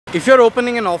If you're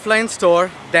opening an offline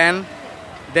store, then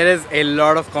there is a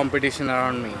lot of competition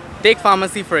around me. Take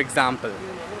pharmacy for example.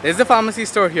 There's a pharmacy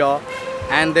store here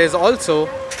and there's also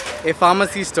a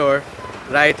pharmacy store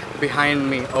right behind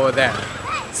me over there.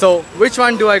 So which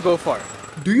one do I go for?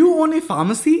 Do you own a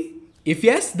pharmacy? If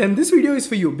yes, then this video is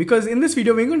for you, because in this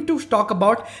video we're going to talk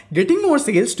about getting more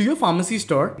sales to your pharmacy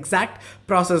store, exact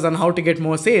process on how to get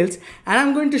more sales, and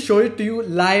I'm going to show it to you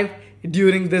live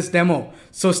during this demo.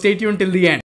 So stay tuned till the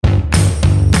end.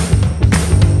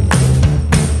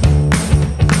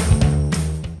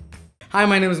 Hi,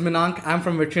 my name is Minank. I'm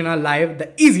from VetrinaLive,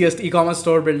 the easiest e-commerce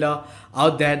store builder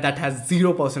out there that has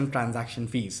 0% transaction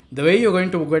fees. The way you're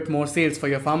going to get more sales for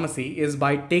your pharmacy is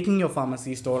by taking your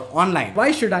pharmacy store online.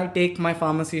 Why should I take my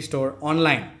pharmacy store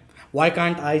online? Why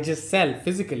can't I just sell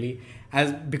physically?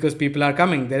 Because people are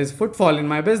coming, there is footfall in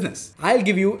my business. I'll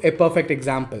give you a perfect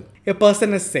example. A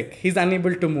person is sick, he's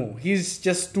unable to move, he's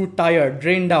just too tired,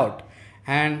 drained out,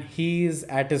 and he's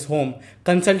at his home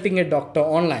consulting a doctor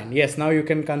online. Yes, now you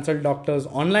can consult doctors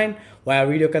online via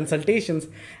video consultations,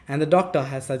 and the doctor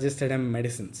has suggested him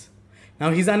medicines. Now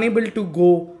he's unable to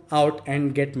go out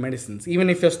and get medicines,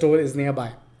 even if your store is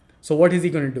nearby. So what is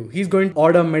he going to do? He's going to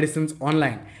order medicines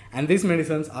online, and these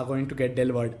medicines are going to get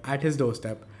delivered at his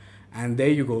doorstep. And there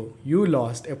you go, you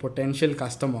lost a potential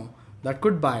customer that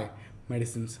could buy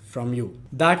medicines from you.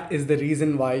 That is the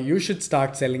reason why you should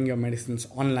start selling your medicines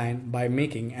online by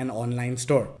making an online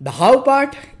store. The how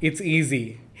part, it's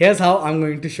easy. Here's how I'm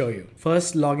going to show you.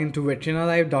 First, log into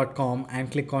VetrinaLive.com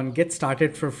and click on Get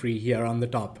Started for free here on the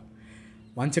top.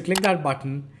 Once you click that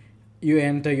button, you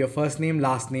enter your first name,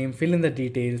 last name, fill in the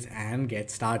details and get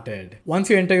started. Once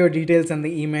you enter your details and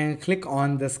the email, click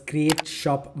on this Create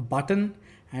Shop button.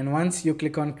 And once you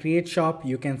click on Create Shop,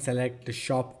 you can select the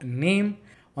shop name.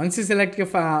 Once you select your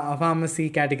pharmacy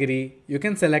category, you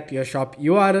can select your shop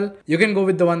URL. You can go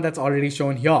with the one that's already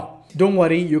shown here. Don't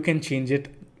worry, you can change it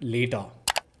later.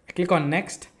 Click on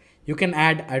Next. You can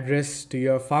add address to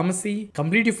your pharmacy.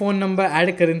 Complete your phone number, add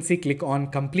a currency, click on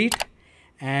Complete.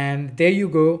 And there you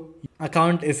go.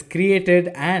 Account is created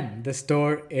and the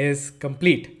store is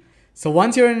complete. So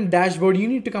once you're in dashboard, you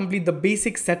need to complete the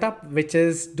basic setup, which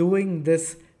is doing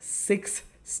this 6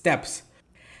 steps.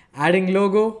 Adding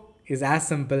logo is as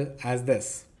simple as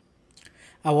this.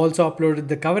 I've also uploaded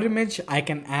the cover image. I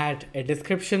can add a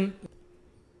description.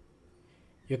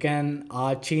 You can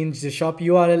change the shop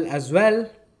URL as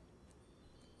well.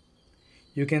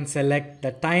 You can select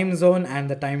the time zone and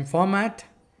the time format.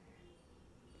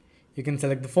 You can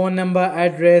select the phone number,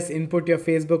 address, input your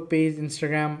Facebook page,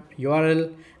 Instagram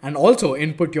URL, and also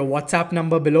input your WhatsApp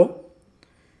number below.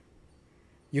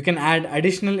 You can add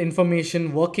additional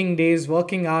information, working days,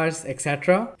 working hours,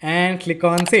 etc. and click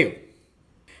on Save.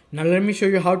 Now let me show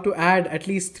you how to add at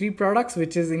least 3 products,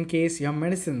 which is in case you have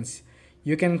medicines.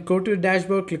 You can go to the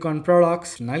dashboard, click on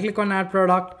Products. Now click on Add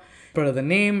Product, enter the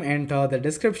name, enter the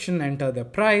description, enter the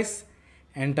price,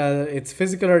 enter its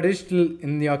physical or digital.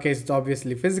 In your case, it's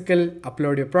obviously physical.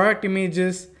 Upload your product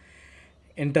images,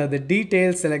 enter the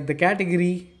details, select the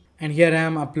category, and here I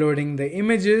am uploading the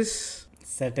images.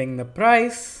 Setting the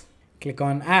price, click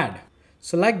on Add.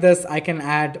 So like this, I can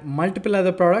add multiple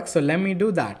other products. So let me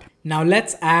do that. Now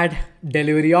let's add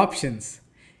delivery options.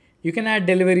 You can add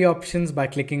delivery options by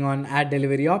clicking on Add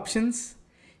Delivery Options.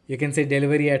 You can say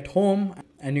delivery at home,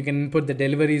 and you can input the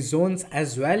delivery zones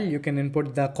as well. You can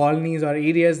input the colonies or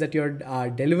areas that you're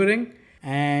delivering,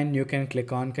 and you can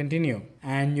click on Continue.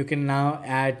 And you can now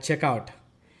add checkout.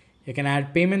 You can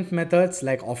add payment methods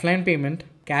like offline payment,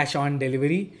 cash on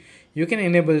delivery. You can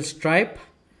enable Stripe,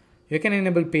 you can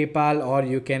enable PayPal, or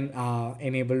you can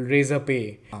enable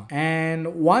Razorpay.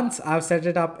 And once I've set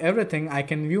it up everything, I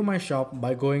can view my shop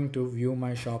by going to View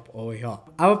My Shop over here.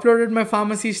 I've uploaded my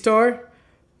pharmacy store,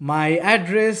 my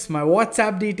address, my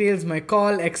WhatsApp details, my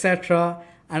call, etc.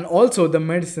 And also the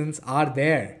medicines are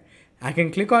there. I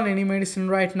can click on any medicine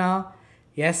right now.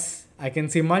 Yes, I can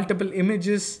see multiple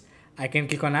images. I can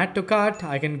click on Add to Cart.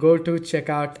 I can go to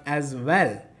Checkout as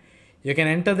well. You can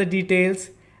enter the details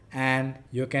and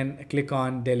you can click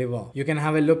on Deliver. You can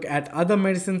have a look at other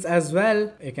medicines as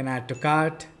well. You can add to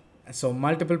cart. So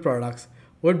multiple products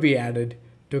would be added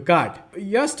to cart.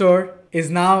 Your store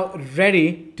is now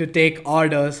ready to take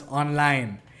orders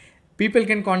online. People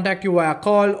can contact you via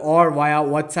call or via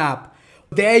WhatsApp.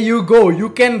 There you go.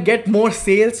 You can get more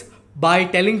sales by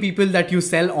telling people that you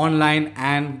sell online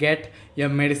and get your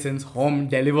medicines home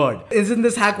delivered. Isn't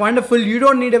this hack wonderful? You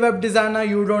don't need a web designer,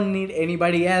 you don't need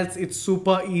anybody else. It's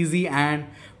super easy, and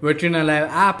VetrinaLive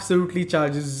absolutely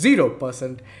charges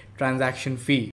 0% transaction fee.